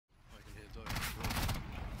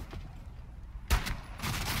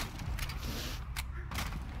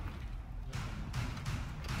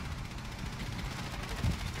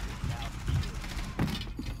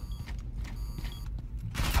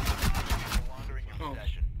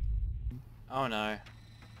Oh no.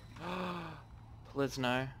 Please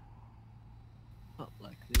no. Not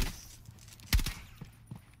like this.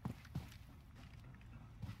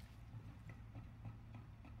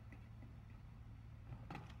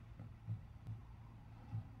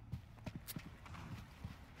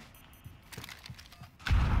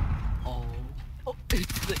 Oh,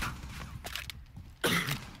 it's the...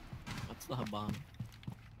 What's the Haban?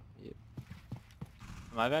 Yep.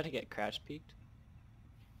 Am I about to get crash peeked?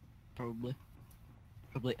 Probably.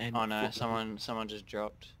 Probably aim Oh at no, foot level. someone just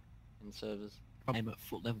dropped in servers. Aim at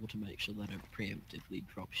foot level to make sure they don't preemptively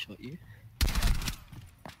drop shot you.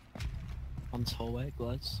 One's hallway,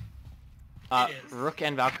 Glass. Rook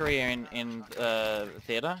and Valkyrie are in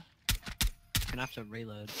theater. You're gonna have to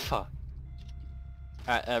reload. Fuck.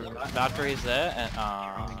 Valkyrie's there and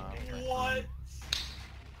What?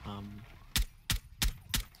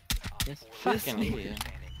 Yes. fucking idiot.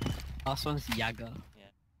 Last one's Yaga.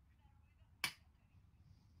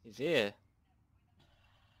 He's here.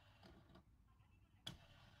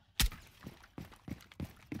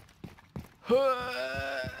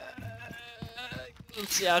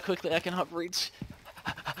 Let's see how quickly I can hop reach.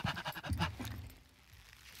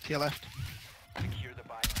 To your left.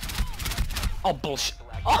 Oh bullshit.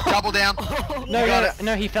 Double down.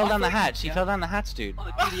 No, he fell down the hatch. He fell down the hatch, dude. Oh,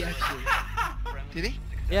 did he actually? Did he?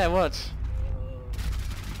 Yeah, what?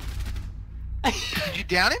 Did you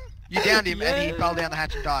down him? You downed him and he fell down the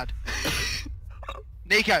hatch and died.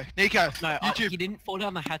 Nico. No, YouTube. he didn't fall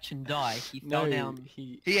down the hatch and die. He fell down.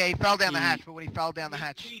 He He fell down the hatch, but when he fell down the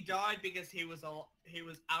hatch... He died because he was out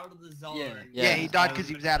of the zone. Yeah, he died because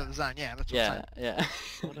he was out of the zone. Yeah, that's what I'm saying. yeah.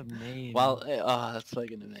 What a meme. Well, oh, that's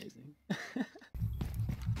fucking amazing.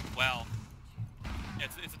 Wow. Yeah,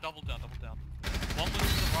 it's a double down. One was to the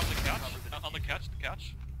right of the couch, on the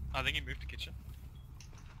couch. I think he moved to kitchen.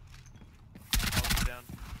 Oh, down.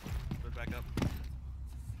 Move back up.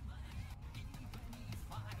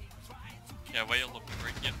 Yeah, where you're looking for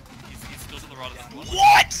it. Yep, he's still to the right of the couch.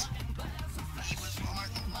 What?!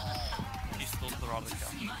 He's still to the right of the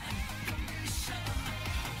couch.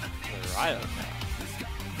 Right, okay.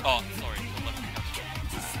 Oh, sorry, to the left of the couch.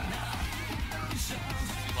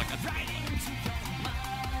 Seems like that's a bit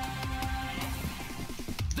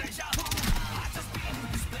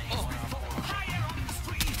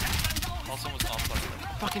Oh, someone's offside.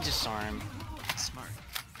 Fucking just saw him. Smart.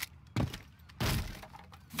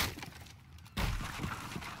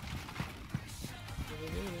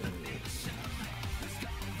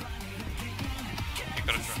 You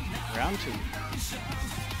got a try. Round 2.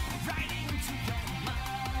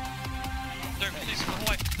 Don't please go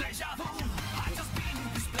away.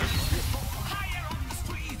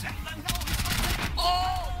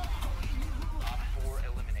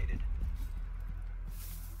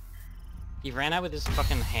 He ran out with his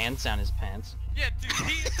fucking hands down his pants. Yeah, dude,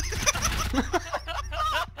 he... Bro,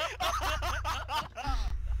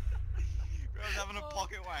 I was having a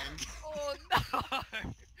pocket wank. Oh no!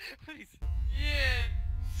 Please. Yeah,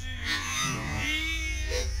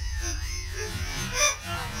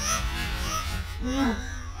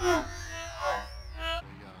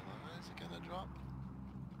 Is it gonna drop?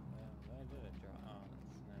 Where did it drop? Oh,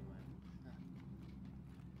 that's never mind.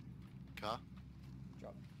 Car?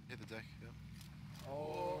 Drop. Hit the deck, yeah.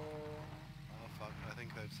 Oh. Oh fuck, I think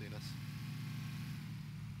they've seen us.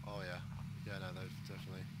 Oh yeah. Yeah, no, they've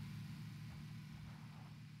definitely...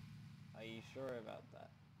 Are you sure about that?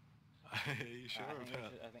 Are you sure I think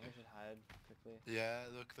about I think we should hide quickly. Yeah,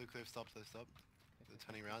 look, they've stopped. They're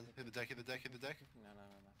turning around. Hit the deck. No.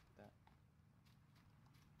 Fuck that.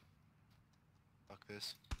 Fuck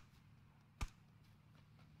this.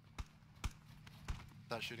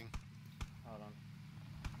 Start shooting. Hold on.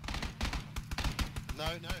 No.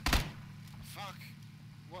 Fuck.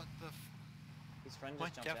 What the His friend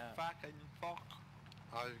just jumped out. fucking fuck?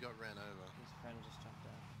 I got ran over. His friend just jumped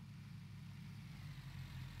out.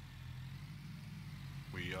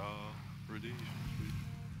 We are ready.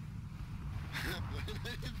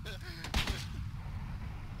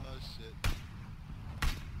 Oh shit.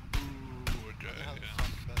 Ooh, okay. How the fuck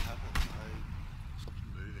did that happen? I stopped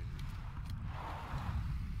moving.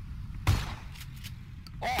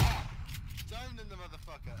 Oh! Domed in the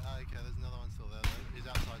motherfucker. Oh, okay, there's another one still there though. He's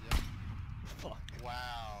outside, yeah. Fuck.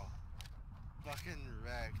 Wow. Fucking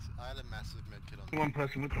wrecked. I had a massive medkit on me. One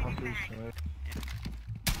person with the hostage, so...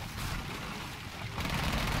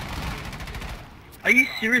 Are you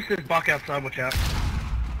serious? There's Buck outside, watch out.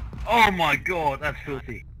 Oh my god, that's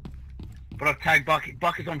filthy. But I've tagged Buck.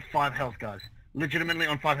 Buck is on 5 health, guys. Legitimately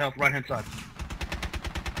on 5 health, right hand side.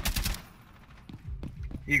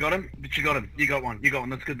 You got him? But you got him. You got one. You got one.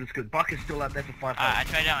 That's good. That's good. Buck is still out there for 5 health. I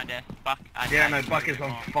tried out on death. Buck. Yeah, no, Buck is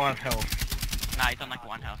on 5 health. Nah, he's on like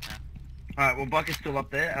 1 health now. Alright, well, Buck is still up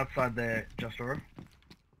there, outside there, Just Aura.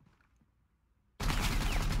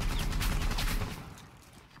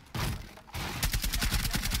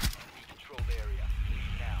 Controlled area. Leave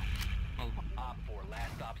now. Op 4,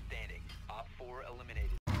 last stop standing. Op 4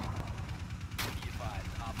 eliminated. Be advised,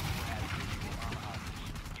 Op 4 has visual on hostage.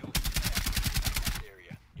 You will be detected in this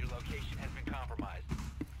area. Your location has been compromised.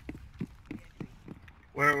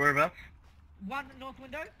 Whereabouts? One north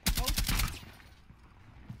window, hold.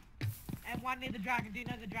 And one near the dragon. Do you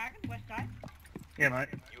know the dragon? West side. Yeah, mate.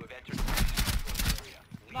 You have entered the controlled area.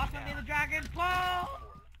 Leave Last one near now. the dragon. Pull!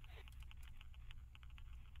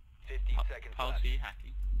 15 seconds Pulse left. you,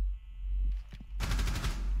 hacky.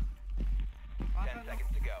 10 seconds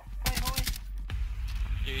to go. Hey, boy.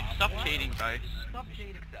 Dude, stop cheating, bro. Stop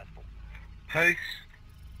cheating. Successful. Post.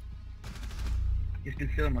 He's been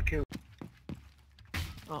stealing my kill.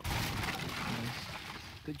 Oh. Nice.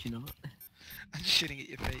 Good you not. I'm just shitting at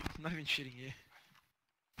your feet. I'm not even shitting you.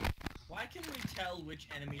 Why can we tell which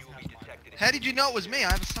enemies You will have be fire? detected. How did you know it was me?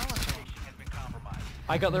 I have a silencer on. Location has been compromised.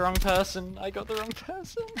 I got the wrong person. I got the wrong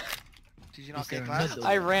person. Did you not Is there get another glasses?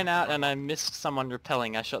 I ran out and I missed someone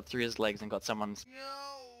repelling. I shot through his legs and got someone's. Yo, it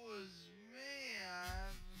was me. I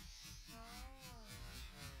have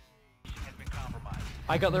a silencer. Has been compromised.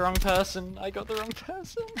 I got the wrong person. I got the wrong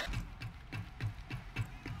person.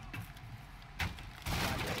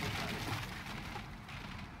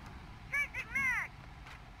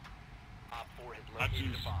 Op 4 has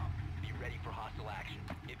located a bomb. Be ready for hostile action.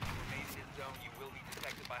 If you remain in this zone, you will be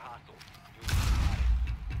detected by hostiles. You will be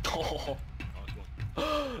spotted.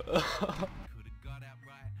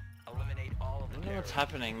 Eliminate all of I the don't know what's terrorists.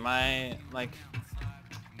 happening. My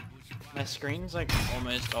screen's like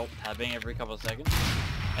almost alt tabbing every couple of seconds,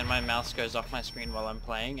 and my mouse goes off my screen while I'm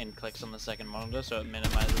playing and clicks on the second monitor, so it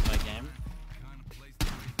minimizes my game.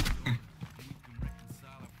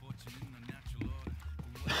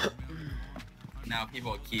 Now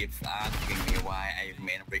people keep asking me why I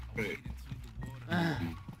remain recruit. I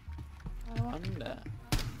wonder.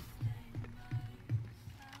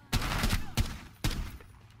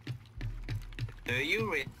 Do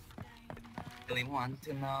you really want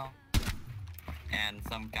to know? And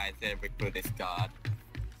some guys say recruit is God.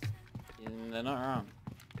 They're not wrong.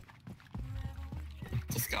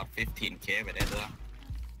 Just got 15k with it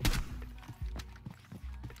though.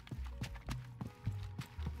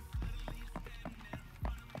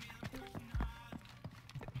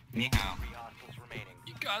 Ni hao. 3 hostiles remaining.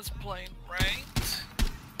 You guys playing ranked?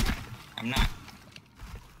 I'm not.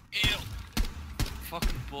 Ew.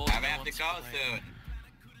 Fucking bull. I have to go soon.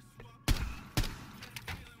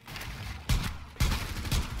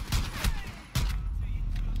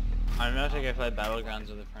 I'm about to go play Battlegrounds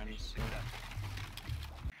with a friend. So You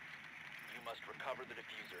must recover the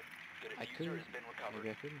diffuser. The I diffuser couldn't. has been recovered. Maybe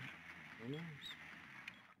I couldn't. Who knows?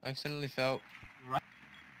 I accidentally felt.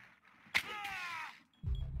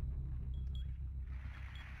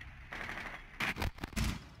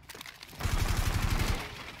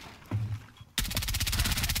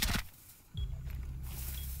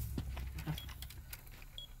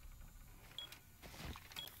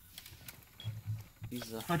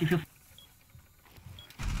 He's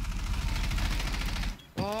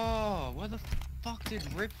Oh, where the fuck did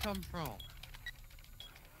Rip come from?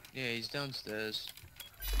 Yeah, he's downstairs.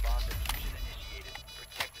 Bomb diffusion initiated.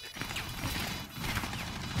 Protect the diffuser.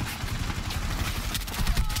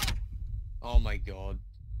 Oh my god.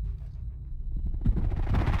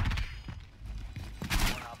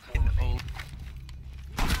 One op 4 remaining.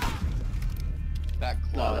 That No,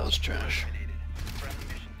 claw. that was trash. Eliminated. Friendly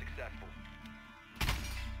mission successful.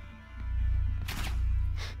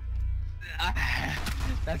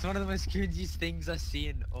 That's one of the most cringiest things I see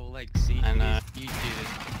in all like see. I know. You did it.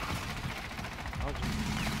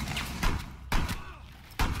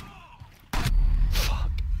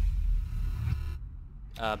 Fuck.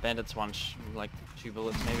 Bandit's one, like 2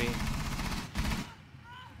 bullets maybe.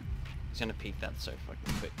 He's gonna peek that so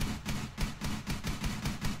fucking quick.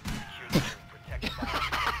 Secure the room. Protect the bomb.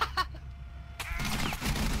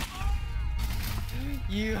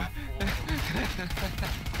 You.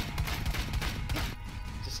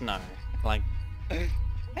 Just no. Like,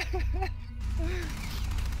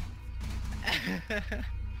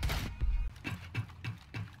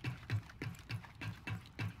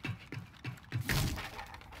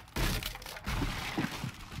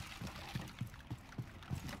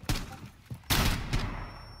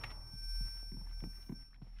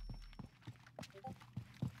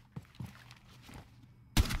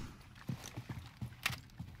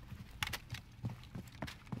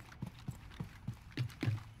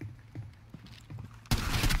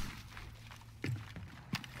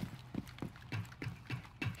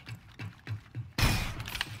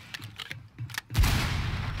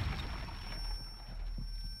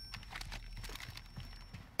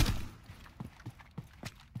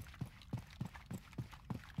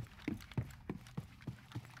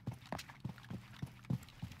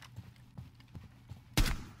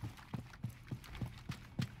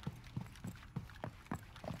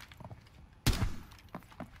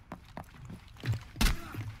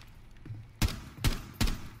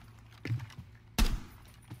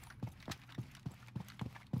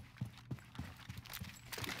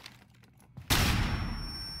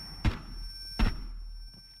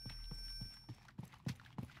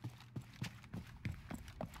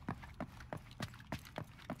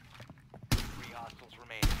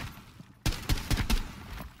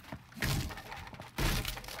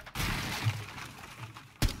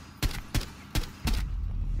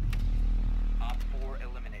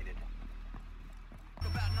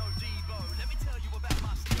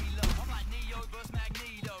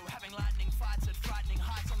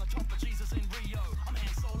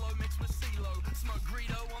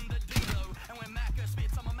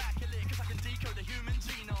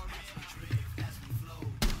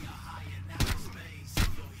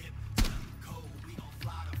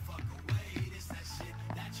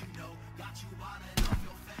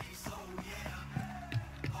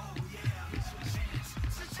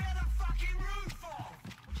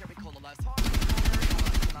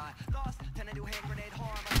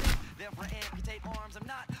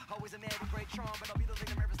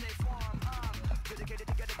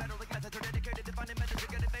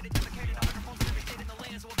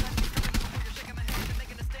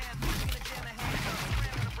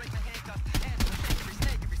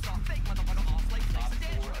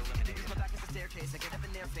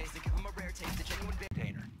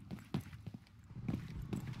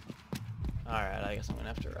 Alright, I guess I'm gonna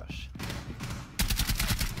have to rush.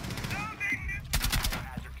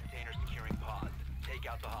 Biohazard container securing pods. Take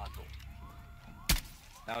out the hostile.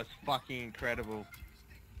 That was fucking incredible.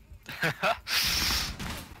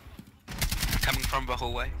 Coming from the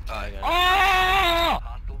hallway.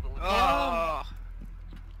 Hostiles eliminated. Oh!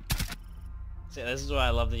 See, this is why I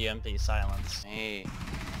love the UMP silence. Hey.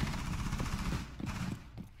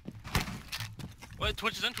 Wait,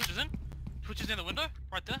 Twitch is in, Twitch is in. Twitch is in the window,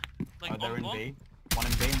 right there. Like, they're in on. B. One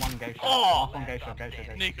in B and one geisha. Oh! Last one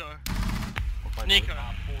geisha. Nico. Nico.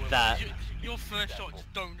 That. Your first shot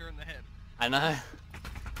just domed her in the head. I know.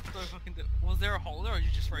 So fucking was there a hole there or you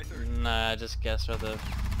just right through? Nah, I just guessed where the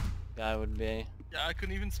guy would be. Yeah, I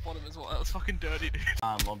couldn't even spot him as well. That was fucking dirty, dude.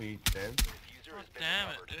 Lobby stairs. Diffuser God has been damn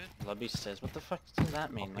it, recovered. dude. Lobby stairs. What the fuck does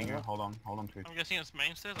that mean, Hang nigga? on, hold on, Twitch. I'm guessing it's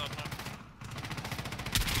main stairs. I don't know.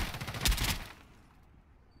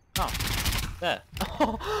 Oh, there.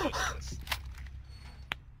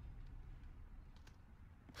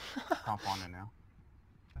 Can't find it now.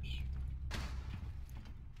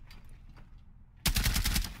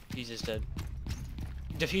 Diffuser's dead.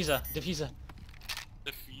 Diffuser. Diffuse.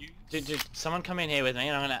 Dude, someone come in here with me,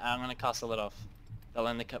 and I'm gonna cast the lid off. They'll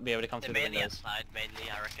only be able to come They're through the mainly windows. outside, mainly,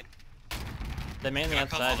 I reckon. They're mainly Yeah,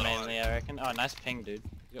 cast outside, the lid mainly, I reckon. Oh, nice ping, dude.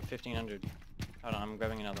 You got 1500. Hold on, I'm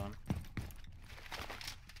grabbing another one.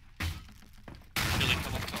 Really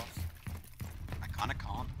come up top. I kinda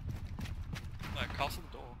can't. No, castle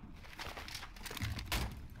the door.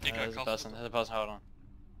 Nico, There's a castle person. the There's a person. Hold on.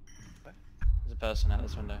 There's a person out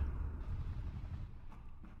this window.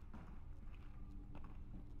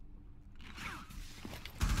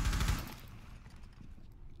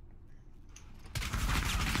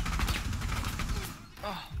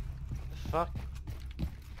 Oh, the fuck.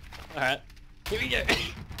 Alright, here we go.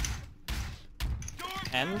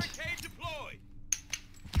 And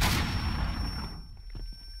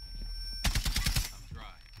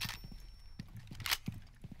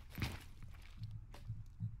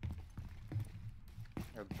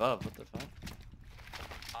they're above, what the fuck?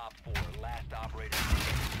 Op 4, last operator.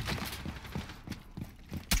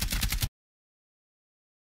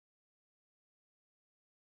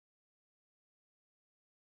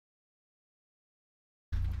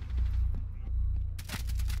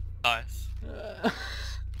 Nice. I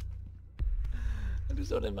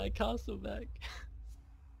just wanted my castle back.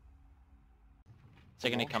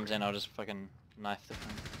 Second he comes in, I'll just fucking knife the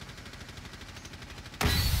thing.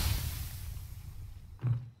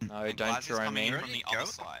 No, don't Guys, he's throw coming me. in from the other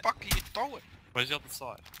side. What the fuck are you throwing? Where's the other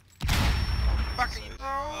side? Fuck are you throwing?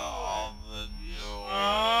 Oh, the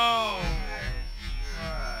door.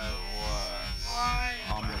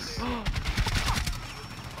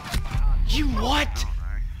 You what?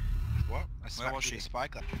 What? I Where smacked was you she? with a spy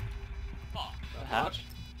gun. Hatch?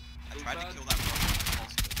 I tried to kill that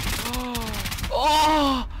one.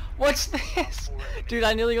 Oh! What's this? Dude,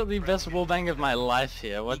 I nearly got the best wallbang of my life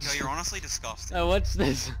here. What's Nico, you're honestly disgusting. what's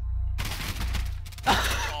this?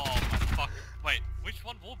 Oh my fuck. Wait, which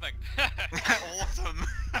one wallbang? All of them.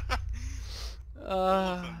 All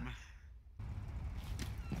of them.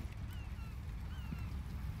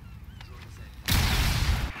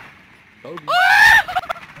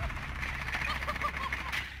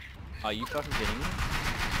 Are you fucking kidding me?